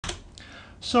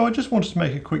So I just wanted to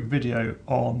make a quick video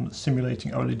on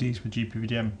simulating OLEDs with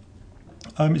GPVDM.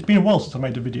 It's been a while since I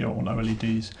made a video on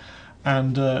OLEDs,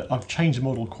 and I've changed the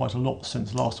model quite a lot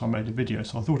since last time I made a video,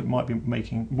 so I thought it might be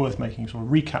worth making sort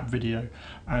of a recap video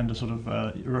and a sort of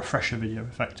a refresher video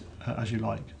effect, as you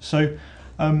like. So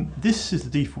this is the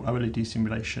default OLED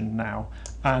simulation now,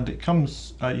 and it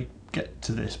comes, you get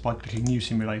to this by clicking New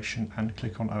Simulation and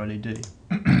click on OLED.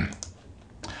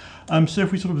 So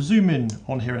if we sort of zoom in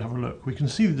on here and have a look, we can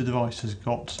see that the device has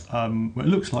got, well, it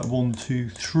looks like 1, 2,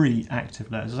 3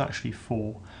 active layers. There's actually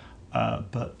 4,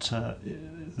 but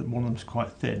one of them's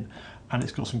quite thin, and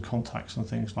it's got some contacts and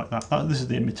things like that. This is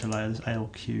the emitter layer, this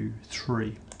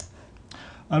ALQ3.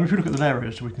 If we look at the layer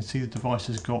editor, we can see the device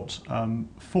has got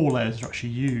 4 layers that are actually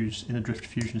used in the drift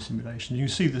diffusion simulation. You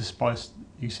can see this by,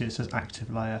 you see it says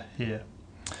active layer here.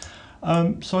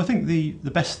 So I think the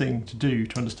best thing to do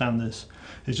to understand this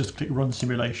is just click Run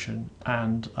Simulation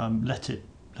and let it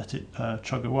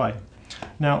chug away.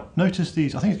 Now notice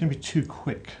these, I think it's going to be too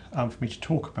quick for me to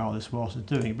talk about this whilst it's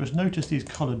doing it, but notice these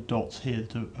coloured dots here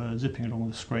that are zipping along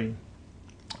the screen.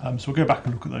 So we'll go back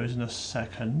and look at those in a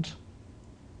second.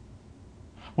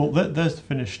 Well, there's the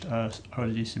finished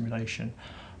OLED simulation.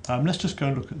 Let's just go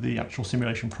and look at the actual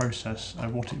simulation process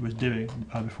of what it was doing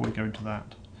before we go into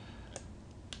that.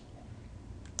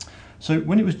 So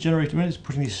when it was generating, when it's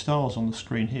putting these stars on the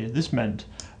screen here, this meant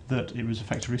that it was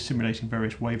effectively simulating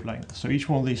various wavelengths. So each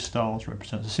one of these stars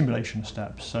represents a simulation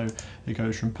step. So it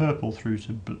goes from purple through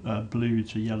to blue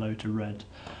to yellow to red.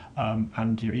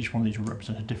 And each one of these will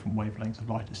represent a different wavelength of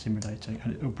light it's simulating.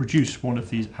 And it will produce one of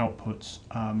these outputs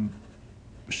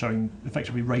showing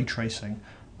effectively ray tracing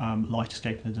light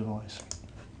escaping the device.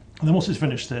 And then once it's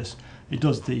finished this, it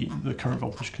does the current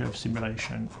voltage curve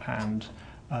simulation and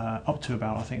up to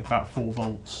about, I think, about 4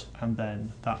 volts, and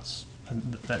then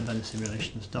then the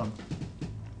simulation is done.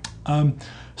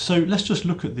 So let's just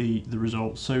look at the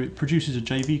results. So it produces a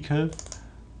JV curve,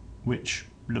 which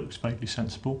looks vaguely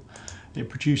sensible. It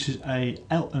produces a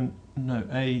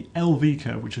LV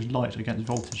curve, which is light against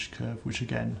voltage curve, which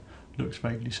again looks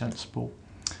vaguely sensible.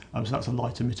 So that's a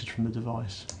light emitted from the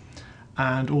device.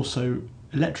 And also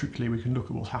electrically, we can look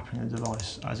at what's happening in the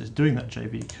device as it's doing that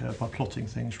JV curve by plotting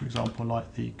things, for example,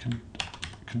 like the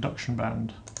conduction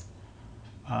band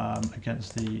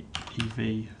against the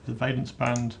EV, the valence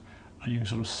band, and you can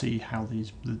sort of see how the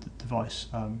device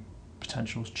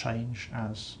potentials change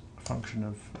as a function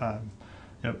of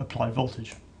applied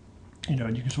voltage. And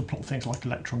you can sort of plot things like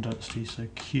electron density, so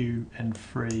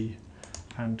QN3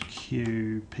 and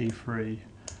QP3,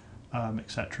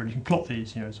 etc. And you can plot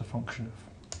these, as a function of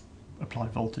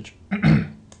applied voltage.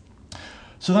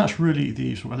 So that's really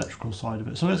the sort of electrical side of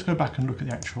it. So let's go back and look at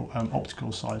the actual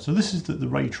optical side. So this is the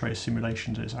ray trace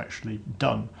simulation that it's actually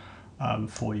done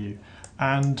for you.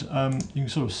 And you can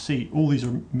sort of see all these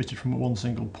are emitted from one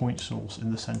single point source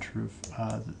in the centre of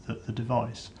the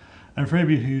device. And for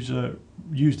anybody who's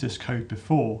used this code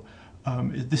before,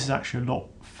 this is actually a lot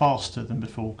faster than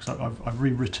before, because I've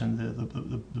rewritten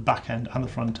the back end and the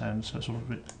front end, so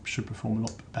it should perform a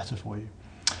lot better for you.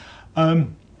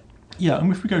 And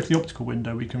if we go to the optical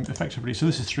window, we can effectively, so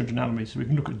this is 300 nanometers, so we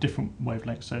can look at different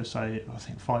wavelengths. So say, I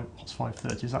think what's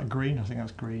 530, is that green? I think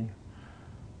that's green,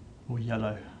 or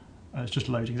yellow. It's just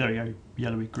loading, there we go,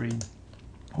 yellowy green.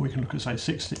 Or we can look at, say,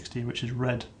 660, which is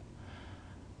red.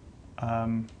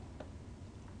 And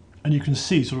you can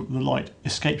see sort of the light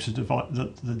escapes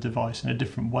the device in a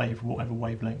different way for whatever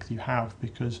wavelength you have,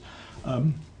 because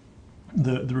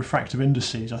the refractive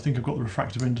indices, I think I've got the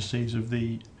refractive indices of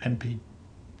the NPD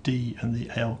and the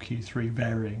ALQ3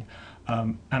 varying,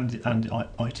 and the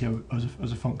ITO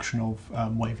as a function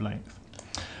of wavelength.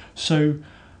 So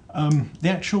the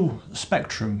actual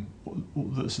spectrum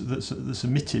that's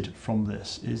emitted from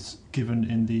this is given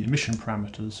in the emission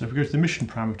parameters. So if we go to the emission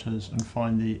parameters and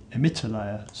find the emitter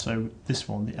layer, so this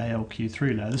one, the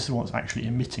ALQ3 layer, this is the one that's actually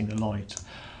emitting the light.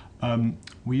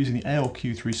 We're using the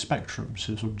ALQ3 spectrum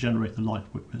to sort of generate the light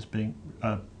that's being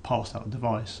passed out of the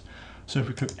device. So if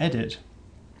we click Edit,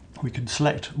 we can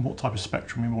select what type of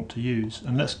spectrum we want to use.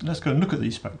 And let's go and look at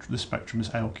this spectrum, this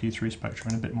ALQ3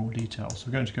 spectrum, in a bit more detail. So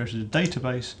we're going to go to the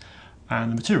database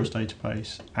and the materials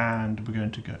database, and we're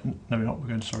going to go, no we're not, we're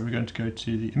going to go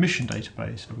to the emission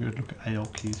database, and we're going to look at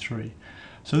ALQ3.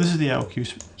 So this is the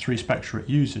ALQ3 spectrum it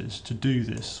uses to do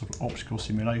this sort of optical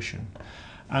simulation.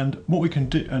 And what we can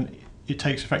do, and it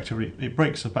takes effectively, it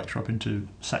breaks the spectrum up into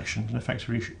sections and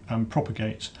effectively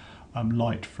propagates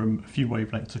light from a few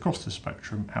wavelengths across the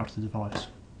spectrum out of the device.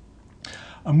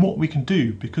 And what we can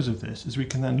do because of this is we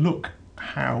can then look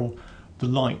how the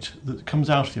light that comes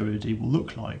out of the OLED will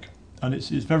look like and it's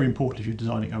very important if you're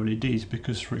designing OLEDs,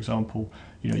 because, for example,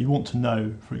 you want to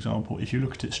know, for example, if you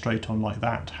look at it straight on like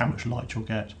that, how much light you'll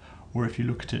get, or if you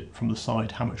look at it from the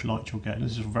side, how much light you'll get. And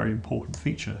this is a very important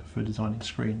feature for designing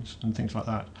screens and things like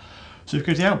that. So if you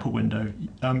go to the output window,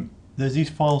 there's these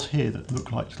files here that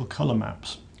look like little colour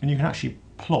maps, and you can actually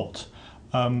plot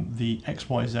the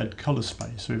XYZ colour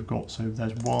space. So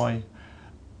there's Y,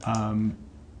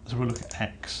 so we'll look at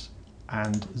X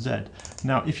and Z.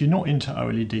 Now, if you're not into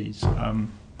OLEDs,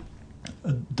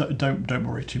 don't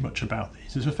worry too much about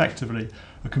these. It's effectively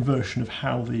a conversion of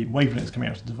how the wavelengths coming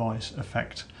out of the device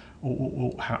affect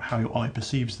or how your eye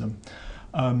perceives them.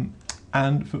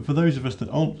 And for those of us that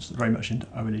aren't very much into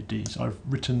OLEDs, I've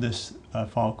written this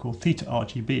file called theta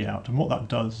RGB out, and what that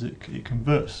does is it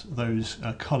converts those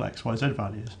colour XYZ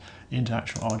values into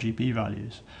actual RGB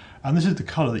values. And this is the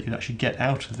colour that you'd actually get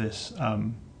out of this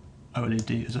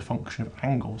OLED as a function of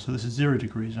angle. So this is 0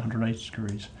 degrees and 180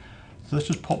 degrees. So let's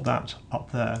just pop that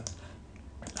up there,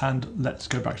 and let's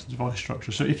go back to the device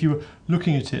structure. So if you were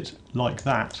looking at it like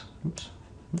that,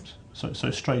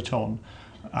 so straight on,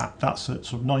 that's at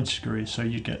sort of 90 degrees, so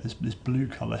you get this blue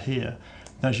colour here.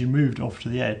 And as you moved off to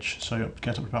the edge, so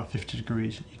get up to about 50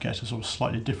 degrees, you get a sort of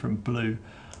slightly different blue.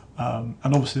 And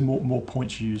obviously the more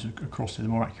points you use across it, the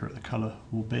more accurate the colour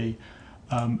will be.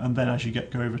 And then as you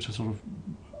go over to sort of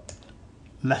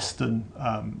less than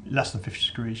 50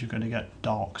 degrees, you're going to get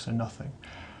dark, so nothing.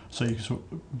 So you can sort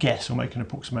of guess or make an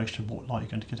approximation of what light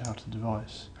you're going to get out of the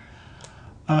device.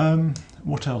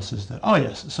 What else is there? Oh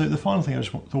yes, so the final thing I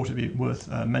just thought it'd be worth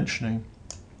mentioning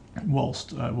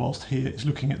whilst here is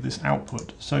looking at this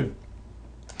output. So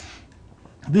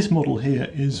this model here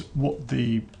is what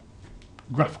the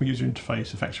graphical user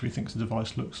interface effectively thinks the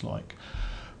device looks like.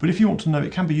 But if you want to know,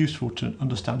 it can be useful to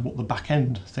understand what the back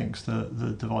end thinks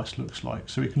the device looks like.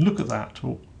 So we can look at that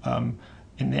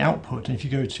in the output, and if you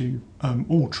go to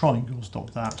all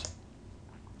triangles.dat,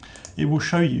 it will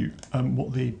show you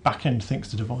what the back end thinks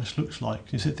the device looks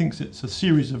like. It thinks it's a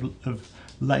series of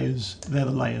layers, they're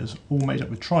the layers, all made up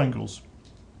with triangles.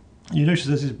 You notice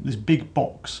there's this big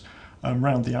box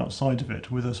around the outside of it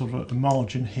with a sort of a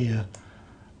margin here,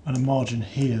 and a margin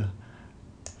here,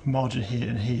 a margin here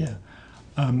and here,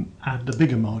 and a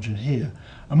bigger margin here.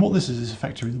 And what this is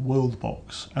effectively the world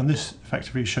box, and this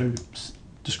effectively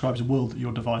describes a world that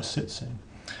your device sits in.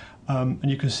 And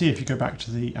you can see, if you go back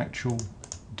to the actual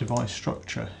device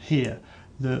structure here,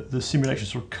 the simulation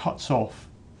sort of cuts off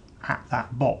at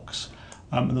that box,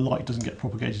 and the light doesn't get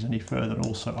propagated any further, and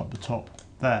also up the top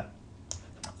there.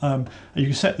 And you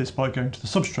can set this by going to the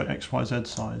substrate XYZ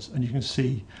size, and you can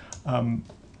see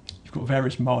you've got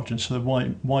various margins. So the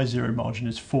Y0 margin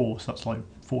is 4, so that's like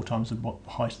 4 times the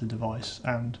height of the device,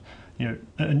 and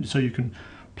and so you can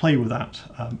play with that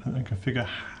and configure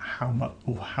how much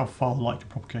or how far the light can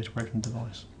propagate away from the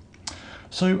device.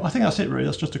 So I think that's it really.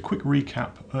 That's just a quick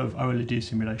recap of OLED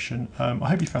simulation. I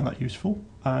hope you found that useful,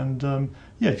 and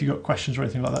yeah, if you've got questions or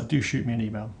anything like that, do shoot me an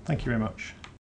email. Thank you very much.